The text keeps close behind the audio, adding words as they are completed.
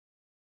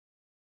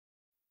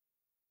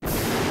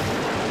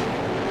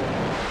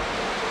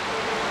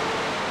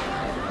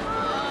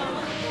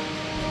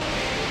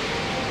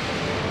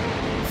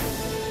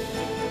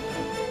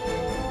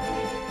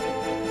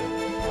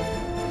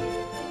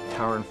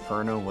Tower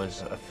Inferno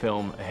was a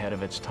film ahead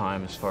of its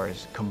time as far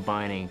as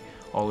combining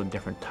all the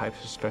different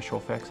types of special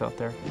effects out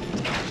there.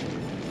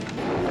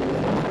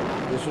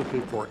 This is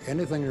before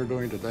anything you're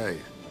doing today.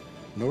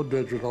 No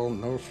digital,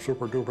 no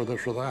super duper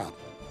this or that.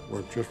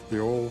 We're just the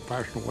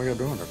old-fashioned way of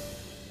doing it.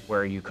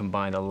 Where you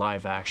combine the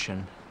live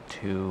action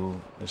to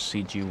the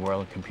CG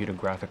world, computer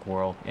graphic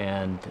world,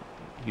 and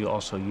you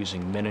also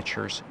using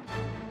miniatures.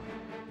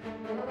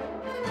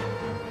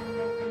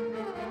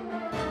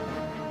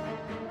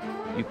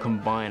 You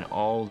combine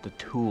all the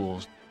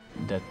tools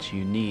that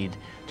you need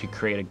to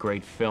create a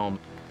great film.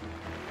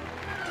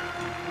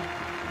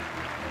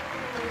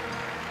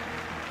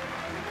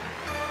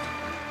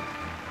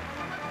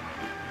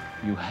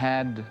 You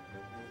had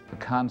the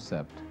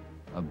concept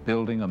of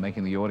building or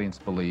making the audience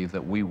believe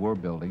that we were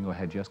building or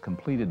had just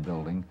completed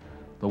building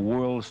the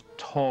world's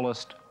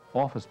tallest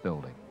office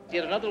building.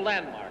 Yet another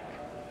landmark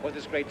for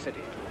this great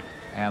city.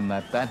 And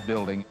that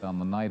building, on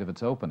the night of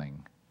its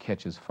opening,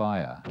 catches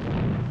fire.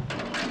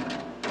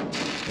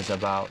 It's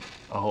about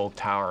a whole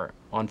tower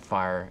on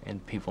fire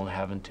and people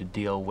having to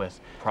deal with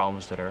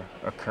problems that are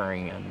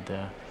occurring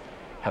and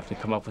have to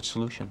come up with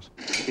solutions.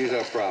 Here's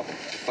our problem.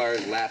 The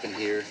fire's lapping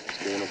here,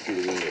 it's going up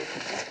through the window.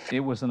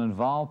 It was an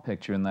involved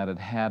picture in that it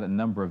had a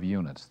number of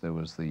units. There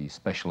was the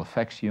special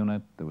effects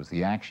unit, there was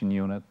the action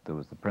unit, there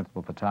was the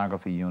principal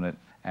photography unit,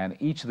 and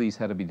each of these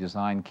had to be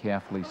designed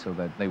carefully so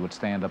that they would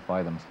stand up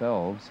by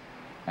themselves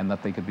and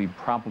that they could be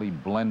properly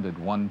blended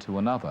one to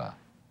another.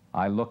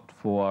 I looked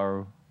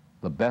for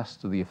the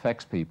best of the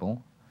effects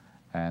people,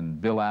 and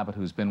Bill Abbott,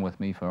 who's been with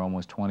me for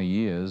almost 20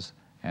 years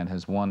and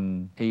has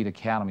won 8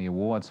 Academy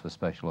Awards for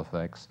special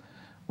effects,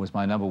 was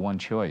my #1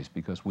 choice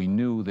because we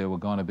knew there were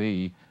going to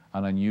be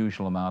an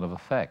unusual amount of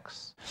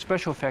effects.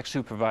 Special effects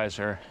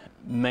supervisor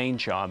main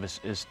job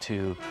is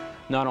to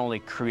not only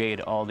create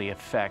all the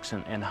effects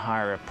and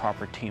hire a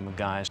proper team of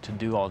guys to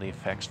do all the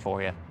effects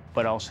for you,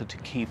 but also to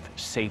keep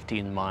safety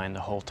in mind the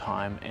whole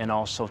time, and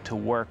also to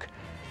work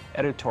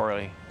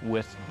editorially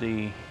with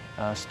the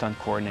stunt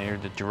coordinator,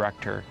 the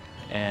director,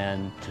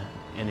 and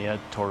in the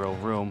editorial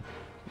room,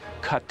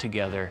 cut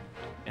together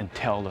and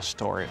tell the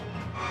story.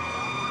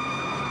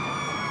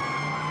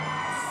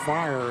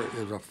 Fire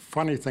is a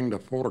funny thing to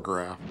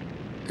photograph.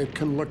 It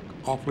can look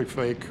awfully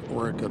fake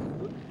or it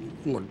can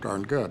look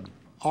darn good.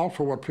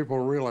 Also, what people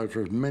realize,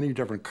 there's many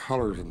different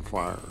colors in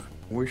fire.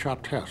 We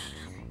shot tests.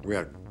 We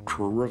had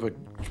terrific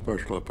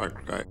special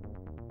effects guy.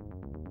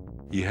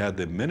 You had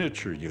the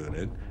miniature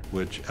unit,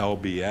 which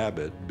L.B.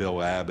 Abbott,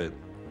 Bill Abbott,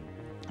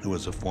 who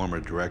was a former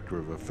director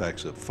of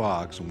effects at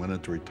Fox and went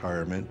into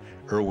retirement.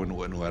 Irwin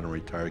wouldn't let him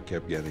retire,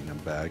 kept getting him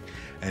back.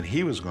 And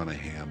he was going to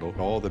handle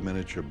all the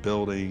miniature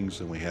buildings,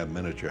 and we had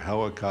miniature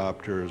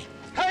helicopters.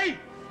 Hey!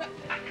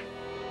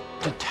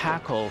 To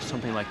tackle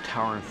something like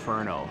Tower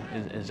Inferno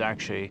is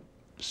actually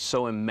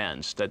so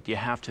immense that you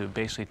have to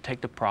basically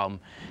take the problem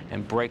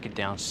and break it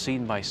down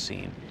scene by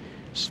scene,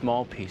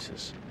 small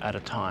pieces at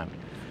a time,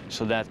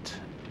 so that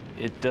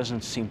it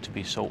doesn't seem to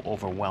be so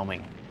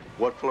overwhelming.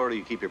 What floor do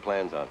you keep your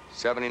plans on?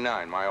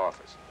 79, my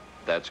office.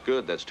 That's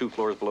good. That's 2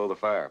 floors below the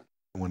fire.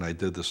 When I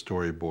did the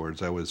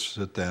storyboards, I would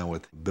sit down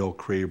with Bill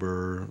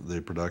Creeber, the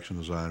production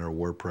designer,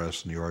 Ward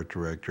Preston, the art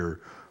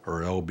director,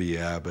 or L.B.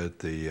 Abbott,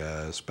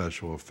 the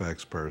special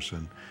effects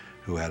person,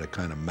 who had to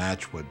kind of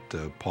match what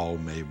Paul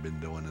may have been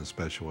doing in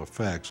special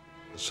effects,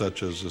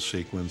 such as the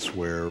sequence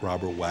where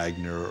Robert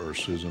Wagner or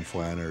Susan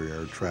Flannery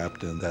are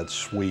trapped in that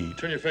suite.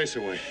 Turn your face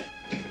away.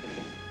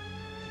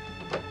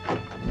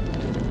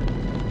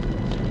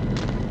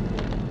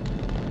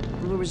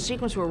 There was a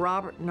sequence where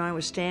Robert and I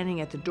were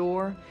standing at the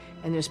door,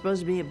 and there's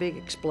supposed to be a big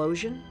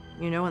explosion,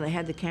 you know, and they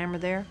had the camera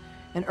there,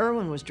 and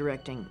Irwin was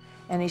directing.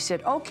 And he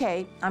said,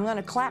 okay, I'm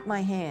gonna clap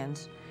my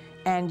hands,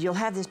 and you'll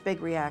have this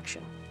big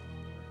reaction.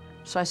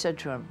 So I said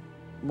to him,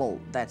 well,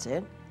 that's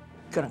it?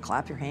 Gonna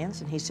clap your hands?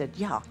 And he said,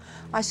 yeah.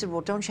 I said,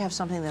 well, don't you have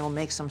something that'll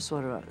make some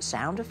sort of a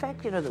sound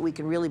effect, you know, that we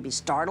can really be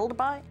startled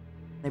by?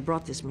 They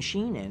brought this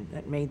machine in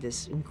that made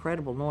this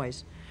incredible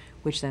noise,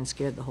 which then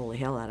scared the holy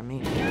hell out of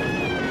me.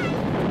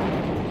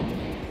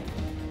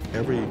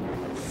 Every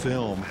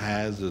film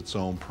has its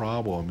own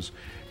problems.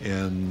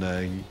 In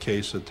the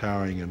case of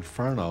Towering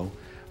Inferno,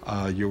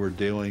 you were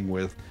dealing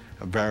with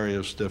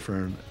various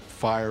different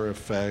fire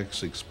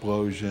effects,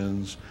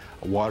 explosions,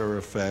 water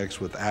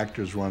effects with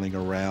actors running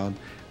around,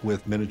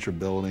 with miniature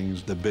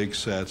buildings, the big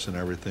sets and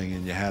everything,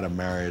 and you had to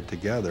marry it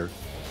together.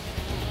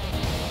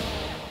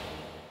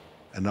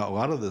 And a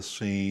lot of the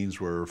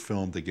scenes were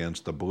filmed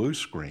against a blue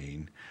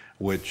screen,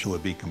 which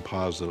would be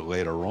composited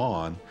later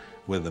on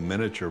with a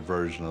miniature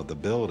version of the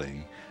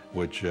building,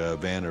 which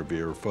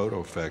Vanderveer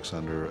Photo Effects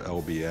under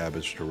L.B.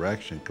 Abbott's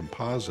direction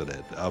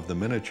composited. Of the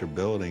miniature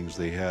buildings,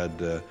 they had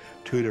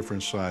 2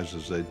 different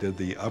sizes. They did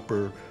the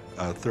upper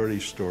 30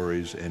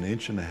 stories in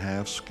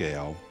 1.5"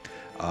 scale,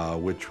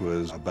 which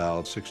was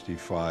about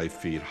 65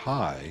 feet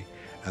high.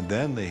 And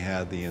then they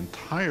had the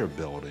entire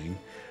building,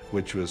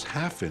 which was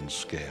 1/2"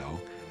 scale,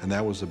 and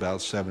that was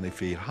about 70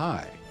 feet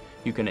high.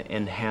 You can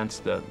enhance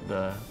the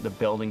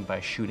building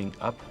by shooting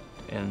up,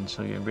 and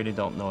so you really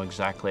don't know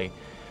exactly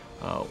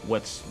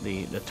what's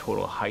the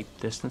total height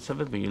distance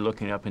of it, but you're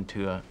looking up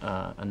into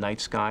a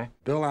night sky.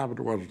 Bill Abbott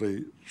was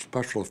the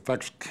special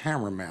effects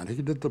cameraman.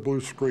 He did the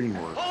blue screen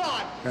work,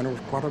 and it was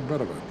quite a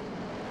bit of it.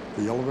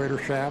 The elevator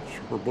shafts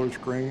were blue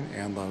screen,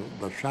 and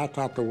the shots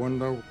out the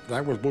window,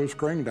 that was blue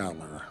screen down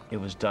there. It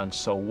was done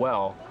so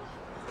well,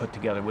 put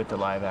together with the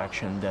live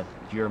action, that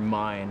your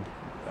mind,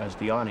 as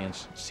the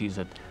audience sees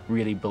it,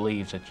 really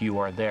believes that you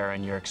are there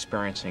and you're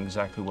experiencing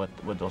exactly what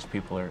those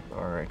people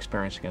are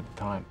experiencing at the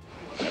time.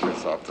 Never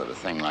thought that a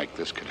thing like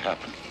this could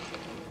happen.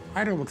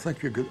 I don't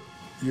think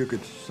you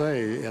could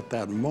say at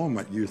that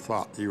moment you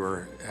thought you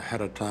were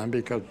ahead of time,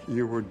 because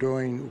you were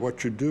doing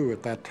what you do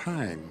at that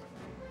time.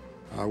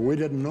 We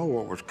didn't know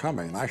what was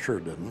coming. I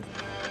sure didn't.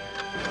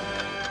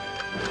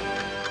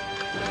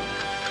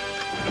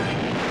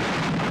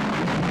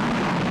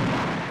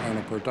 And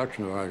the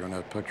production value on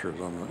that picture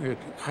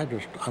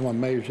is, I'm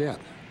amazed yet.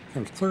 It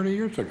was 30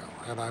 years ago,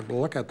 and I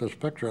look at this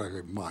picture and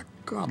I go, my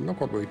God,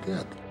 look what we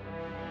did.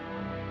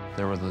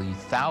 There are the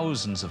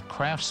thousands of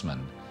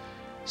craftsmen,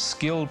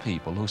 skilled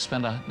people who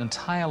spend an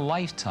entire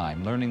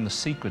lifetime learning the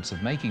secrets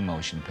of making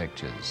motion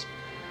pictures.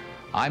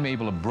 I'm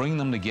able to bring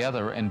them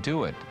together and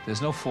do it.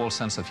 There's no false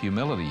sense of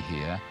humility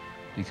here,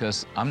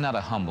 because I'm not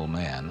a humble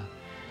man,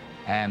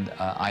 and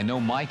I know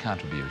my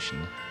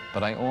contribution,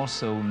 but I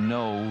also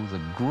know the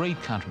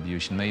great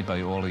contribution made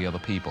by all the other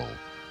people,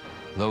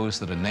 those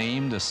that are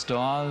named as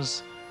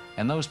stars,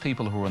 and those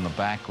people who are in the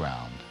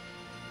background.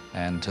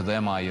 And to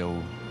them I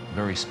owe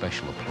very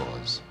special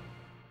applause.